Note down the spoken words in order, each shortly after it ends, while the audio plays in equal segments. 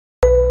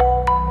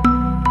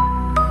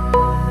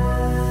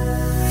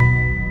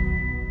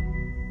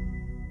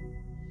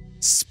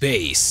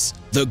Space,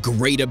 the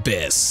great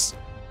abyss.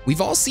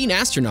 We've all seen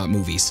astronaut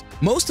movies.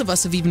 Most of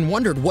us have even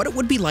wondered what it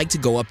would be like to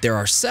go up there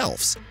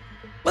ourselves.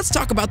 Let's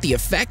talk about the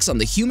effects on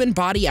the human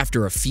body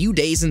after a few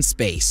days in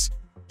space.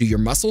 Do your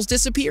muscles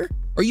disappear?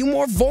 Are you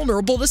more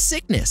vulnerable to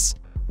sickness?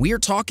 We are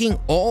talking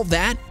all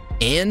that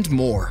and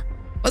more.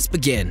 Let's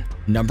begin.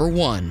 Number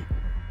 1.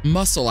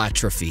 Muscle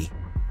atrophy.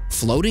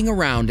 Floating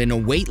around in a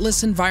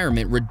weightless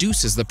environment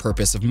reduces the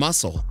purpose of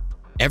muscle.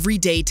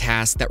 Everyday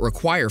tasks that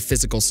require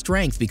physical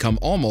strength become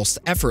almost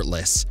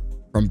effortless.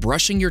 From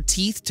brushing your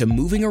teeth to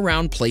moving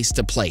around place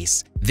to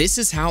place, this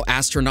is how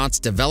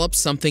astronauts develop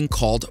something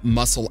called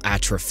muscle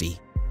atrophy.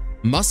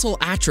 Muscle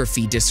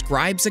atrophy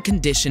describes a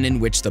condition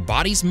in which the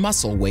body's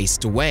muscle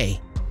wastes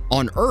away.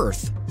 On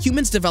Earth,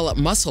 humans develop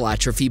muscle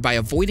atrophy by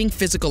avoiding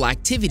physical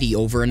activity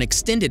over an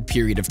extended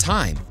period of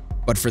time.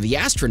 But for the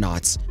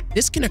astronauts,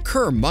 this can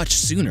occur much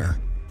sooner.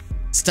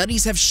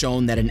 Studies have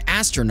shown that an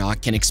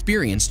astronaut can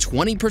experience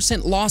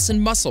 20% loss in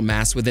muscle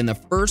mass within the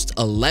first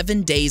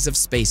 11 days of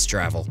space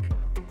travel.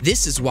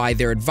 This is why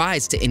they're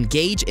advised to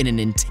engage in an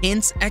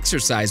intense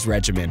exercise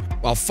regimen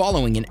while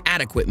following an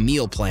adequate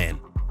meal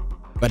plan.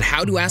 But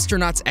how do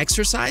astronauts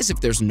exercise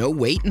if there's no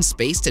weight in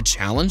space to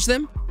challenge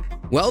them?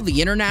 Well, the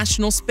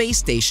International Space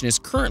Station is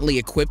currently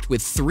equipped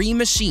with 3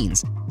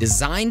 machines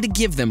designed to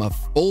give them a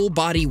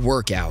full-body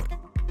workout.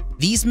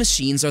 These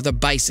machines are the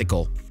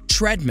bicycle,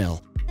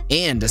 treadmill,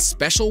 and a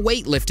special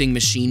weightlifting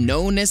machine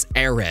known as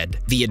ARED,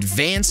 the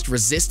Advanced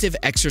Resistive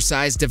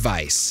Exercise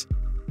Device.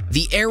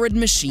 The ARED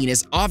machine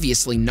is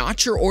obviously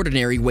not your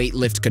ordinary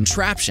weightlift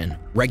contraption.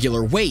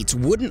 Regular weights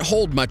wouldn't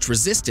hold much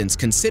resistance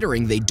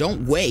considering they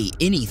don't weigh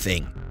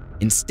anything.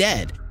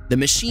 Instead, the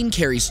machine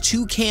carries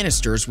 2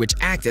 canisters which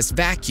act as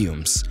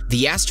vacuums.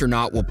 The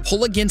astronaut will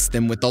pull against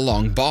them with the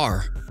long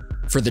bar.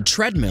 For the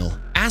treadmill,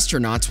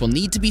 astronauts will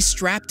need to be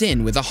strapped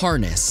in with a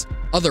harness,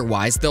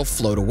 otherwise they'll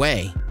float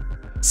away.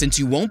 Since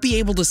you won't be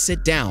able to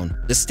sit down,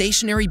 the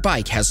stationary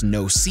bike has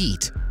no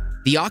seat.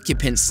 The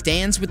occupant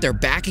stands with their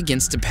back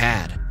against a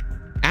pad.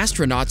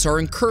 Astronauts are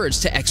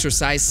encouraged to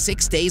exercise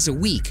 6 days a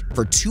week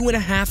for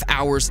 2.5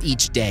 hours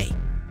each day.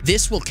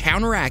 This will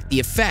counteract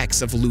the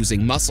effects of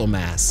losing muscle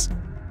mass.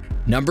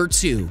 Number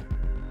 2.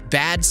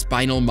 Bad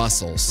spinal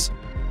muscles.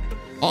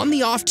 On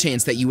the off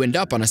chance that you end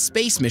up on a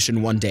space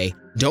mission one day,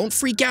 don't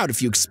freak out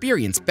if you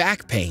experience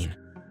back pain.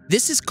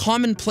 This is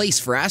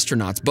commonplace for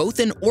astronauts both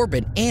in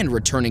orbit and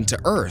returning to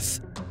Earth.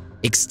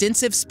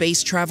 Extensive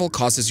space travel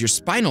causes your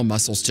spinal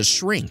muscles to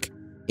shrink.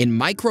 In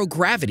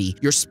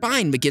microgravity, your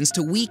spine begins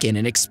to weaken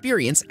and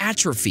experience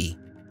atrophy.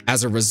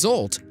 As a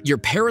result, your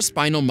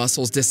paraspinal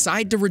muscles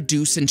decide to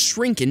reduce and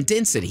shrink in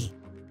density.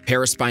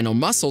 Paraspinal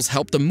muscles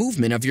help the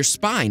movement of your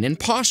spine and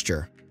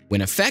posture.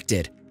 When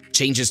affected,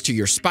 changes to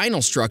your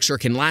spinal structure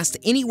can last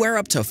anywhere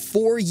up to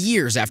 4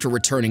 years after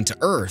returning to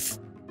Earth.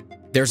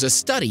 There's a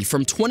study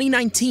from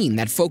 2019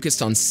 that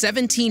focused on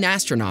 17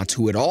 astronauts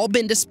who had all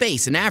been to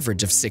space an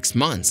average of 6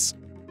 months.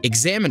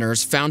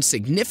 Examiners found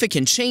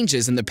significant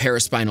changes in the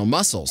paraspinal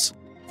muscles.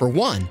 For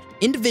one,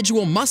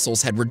 individual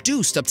muscles had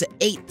reduced up to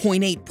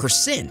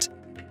 8.8%.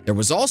 There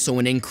was also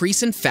an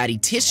increase in fatty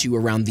tissue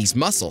around these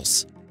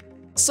muscles.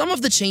 Some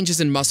of the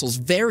changes in muscles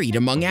varied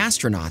among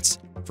astronauts.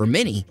 For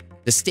many,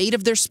 the state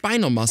of their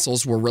spinal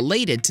muscles were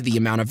related to the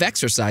amount of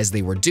exercise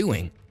they were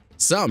doing.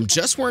 Some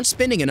just weren't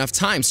spending enough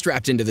time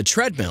strapped into the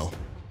treadmill.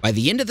 By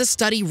the end of the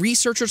study,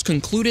 researchers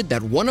concluded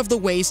that one of the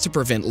ways to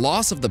prevent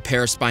loss of the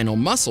paraspinal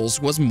muscles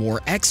was more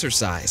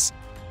exercise.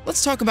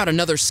 Let's talk about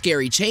another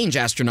scary change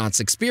astronauts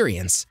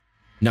experience.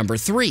 Number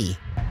 3.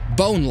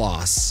 Bone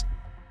loss.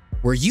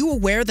 Were you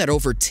aware that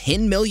over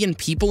 10 million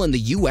people in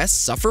the US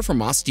suffer from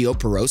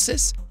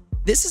osteoporosis?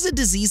 This is a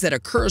disease that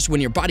occurs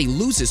when your body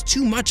loses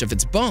too much of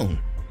its bone.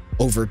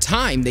 Over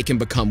time, they can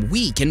become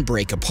weak and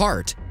break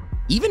apart,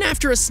 even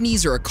after a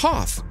sneeze or a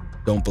cough.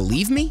 Don't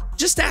believe me?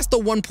 Just ask the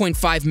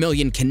 1.5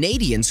 million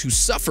Canadians who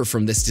suffer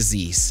from this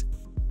disease.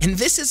 And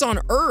this is on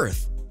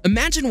Earth.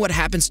 Imagine what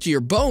happens to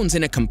your bones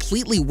in a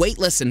completely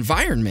weightless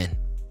environment.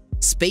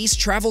 Space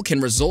travel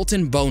can result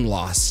in bone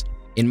loss.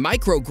 In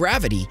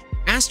microgravity,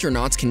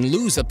 astronauts can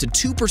lose up to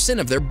 2%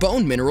 of their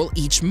bone mineral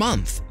each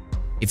month.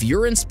 If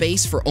you're in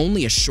space for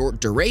only a short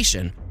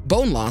duration,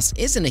 bone loss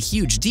isn't a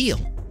huge deal.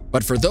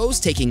 But for those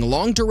taking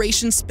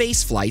long-duration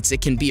space flights, it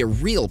can be a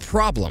real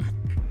problem.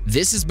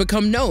 This has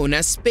become known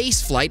as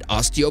spaceflight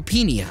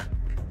osteopenia.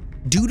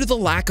 Due to the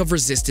lack of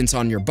resistance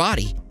on your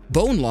body,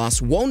 bone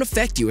loss won't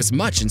affect you as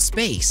much in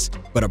space.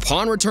 But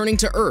upon returning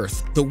to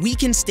Earth, the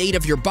weakened state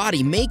of your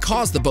body may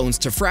cause the bones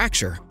to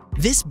fracture.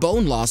 This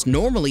bone loss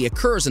normally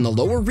occurs in the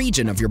lower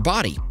region of your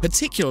body,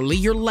 particularly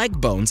your leg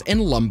bones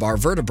and lumbar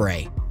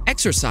vertebrae.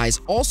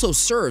 Exercise also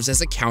serves as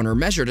a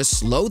countermeasure to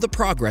slow the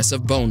progress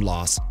of bone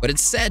loss, but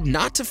it's said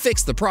not to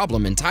fix the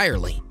problem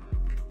entirely.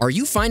 Are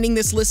you finding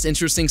this list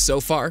interesting so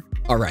far?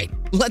 Alright,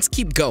 let's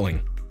keep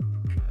going.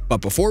 But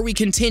before we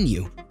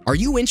continue, are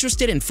you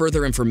interested in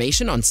further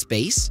information on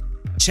space?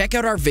 Check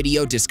out our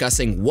video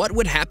discussing what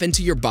would happen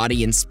to your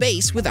body in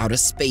space without a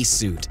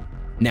spacesuit.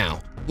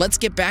 Now, let's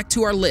get back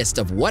to our list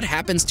of what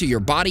happens to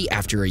your body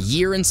after a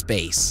year in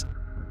space.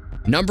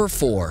 Number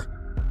 4.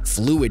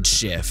 Fluid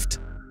shift.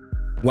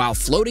 While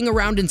floating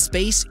around in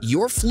space,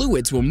 your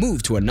fluids will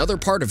move to another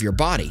part of your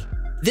body.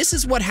 This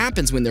is what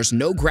happens when there's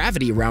no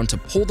gravity around to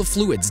pull the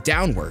fluids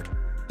downward.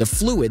 The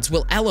fluids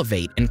will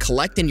elevate and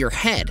collect in your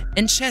head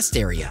and chest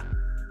area.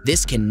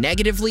 This can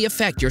negatively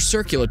affect your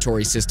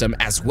circulatory system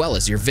as well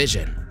as your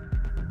vision.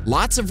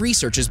 Lots of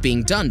research is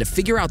being done to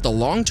figure out the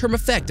long-term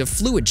effect of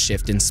fluid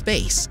shift in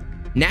space.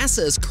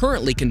 NASA is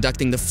currently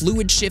conducting the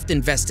fluid shift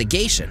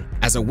investigation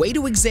as a way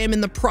to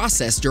examine the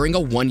process during a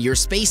one-year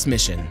space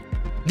mission.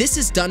 This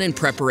is done in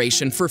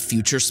preparation for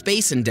future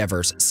space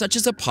endeavors, such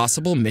as a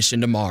possible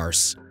mission to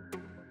Mars.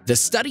 The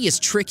study is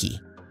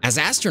tricky, as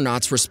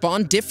astronauts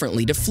respond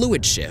differently to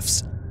fluid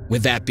shifts.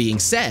 With that being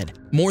said,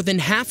 more than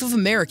half of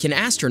American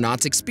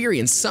astronauts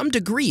experience some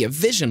degree of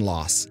vision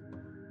loss.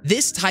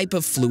 This type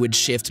of fluid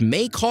shift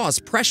may cause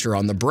pressure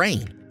on the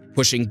brain,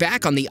 pushing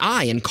back on the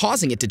eye and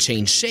causing it to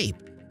change shape.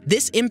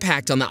 This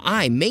impact on the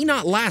eye may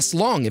not last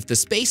long if the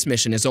space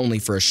mission is only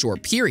for a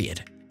short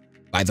period.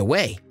 By the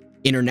way,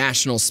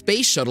 International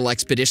Space Shuttle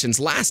expeditions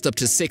last up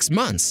to 6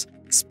 months.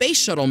 Space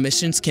shuttle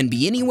missions can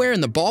be anywhere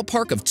in the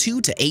ballpark of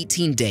 2 to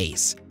 18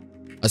 days.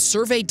 A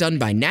survey done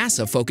by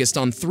NASA focused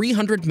on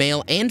 300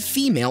 male and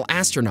female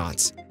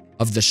astronauts.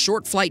 Of the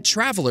short flight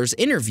travelers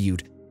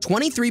interviewed,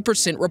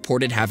 23%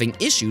 reported having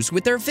issues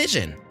with their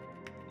vision.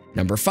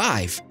 Number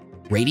 5.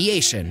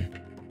 Radiation.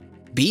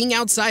 Being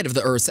outside of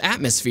the Earth's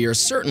atmosphere is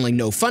certainly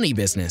no funny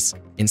business.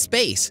 In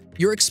space,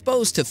 you're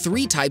exposed to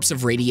 3 types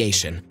of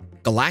radiation: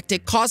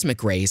 galactic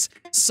cosmic rays,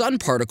 sun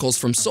particles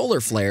from solar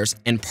flares,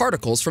 and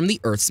particles from the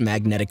Earth's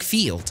magnetic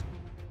field.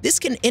 This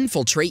can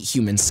infiltrate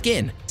human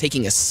skin,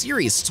 taking a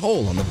serious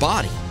toll on the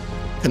body.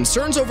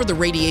 Concerns over the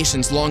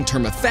radiation's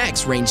long-term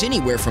effects range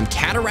anywhere from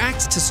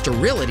cataracts to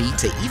sterility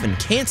to even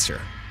cancer.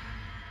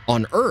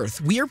 On Earth,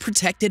 we are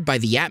protected by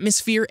the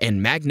atmosphere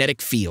and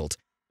magnetic field.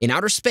 In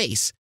outer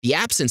space, the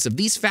absence of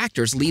these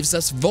factors leaves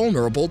us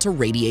vulnerable to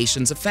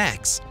radiation's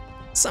effects.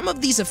 Some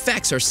of these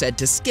effects are said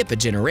to skip a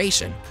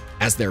generation,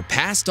 as they're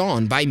passed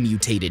on by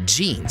mutated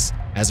genes.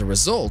 As a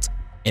result,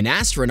 an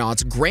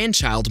astronaut's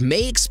grandchild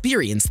may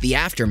experience the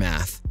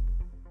aftermath.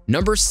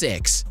 Number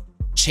 6.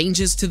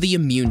 Changes to the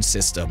immune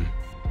system.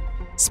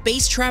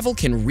 Space travel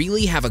can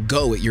really have a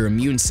go at your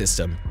immune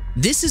system.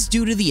 This is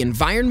due to the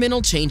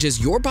environmental changes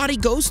your body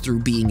goes through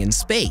being in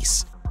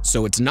space.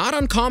 So it's not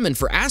uncommon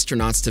for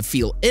astronauts to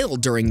feel ill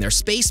during their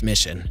space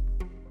mission.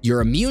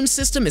 Your immune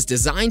system is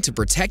designed to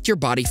protect your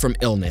body from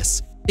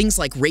illness. Things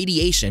like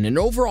radiation and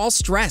overall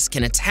stress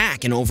can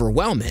attack and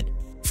overwhelm it.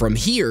 From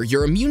here,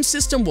 your immune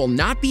system will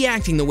not be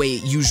acting the way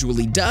it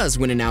usually does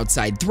when an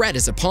outside threat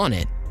is upon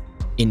it.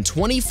 In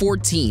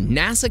 2014,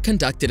 NASA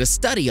conducted a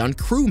study on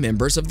crew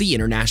members of the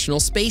International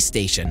Space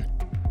Station.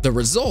 The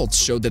results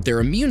showed that their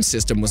immune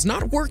system was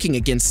not working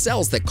against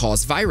cells that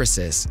cause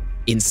viruses.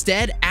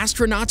 Instead,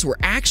 astronauts were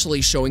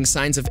actually showing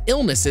signs of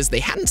illnesses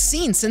they hadn't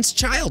seen since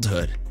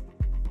childhood.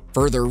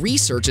 Further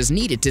research is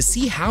needed to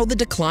see how the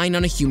decline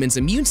on a human's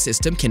immune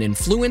system can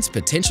influence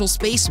potential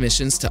space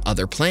missions to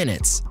other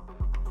planets.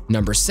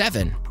 Number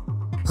 7.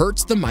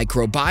 Hurts the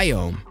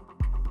microbiome.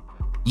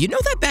 You know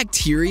that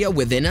bacteria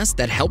within us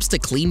that helps to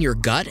clean your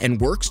gut and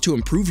works to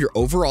improve your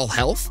overall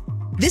health?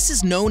 This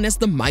is known as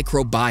the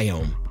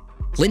microbiome.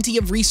 Plenty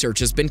of research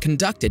has been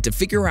conducted to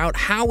figure out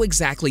how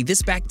exactly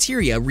this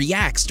bacteria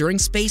reacts during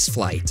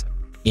spaceflight.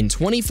 In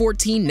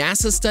 2014,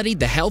 NASA studied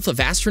the health of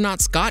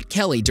astronaut Scott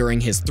Kelly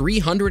during his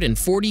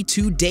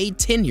 342-day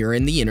tenure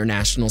in the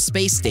International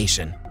Space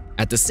Station.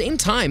 At the same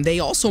time, they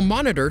also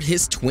monitored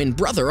his twin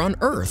brother on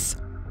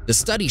Earth. The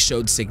study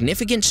showed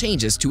significant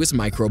changes to his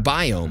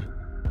microbiome.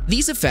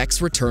 These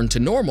effects returned to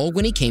normal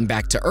when he came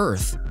back to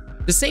Earth.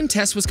 The same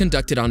test was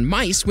conducted on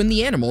mice when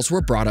the animals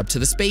were brought up to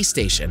the space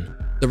station.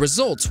 The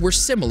results were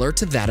similar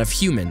to that of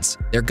humans.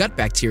 Their gut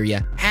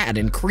bacteria had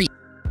increased.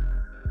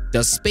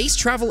 Does space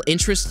travel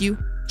interest you?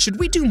 Should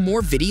we do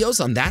more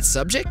videos on that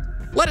subject?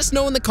 Let us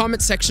know in the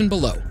comment section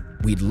below.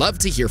 We'd love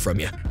to hear from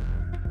you.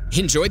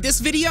 Enjoyed this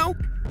video?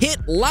 Hit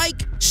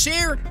like,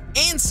 share,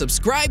 and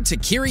subscribe to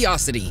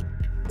Curiosity.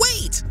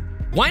 Wait!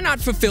 Why not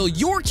fulfill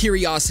your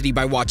curiosity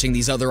by watching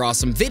these other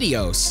awesome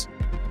videos?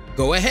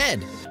 Go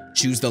ahead,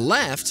 choose the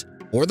left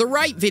or the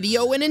right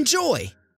video and enjoy.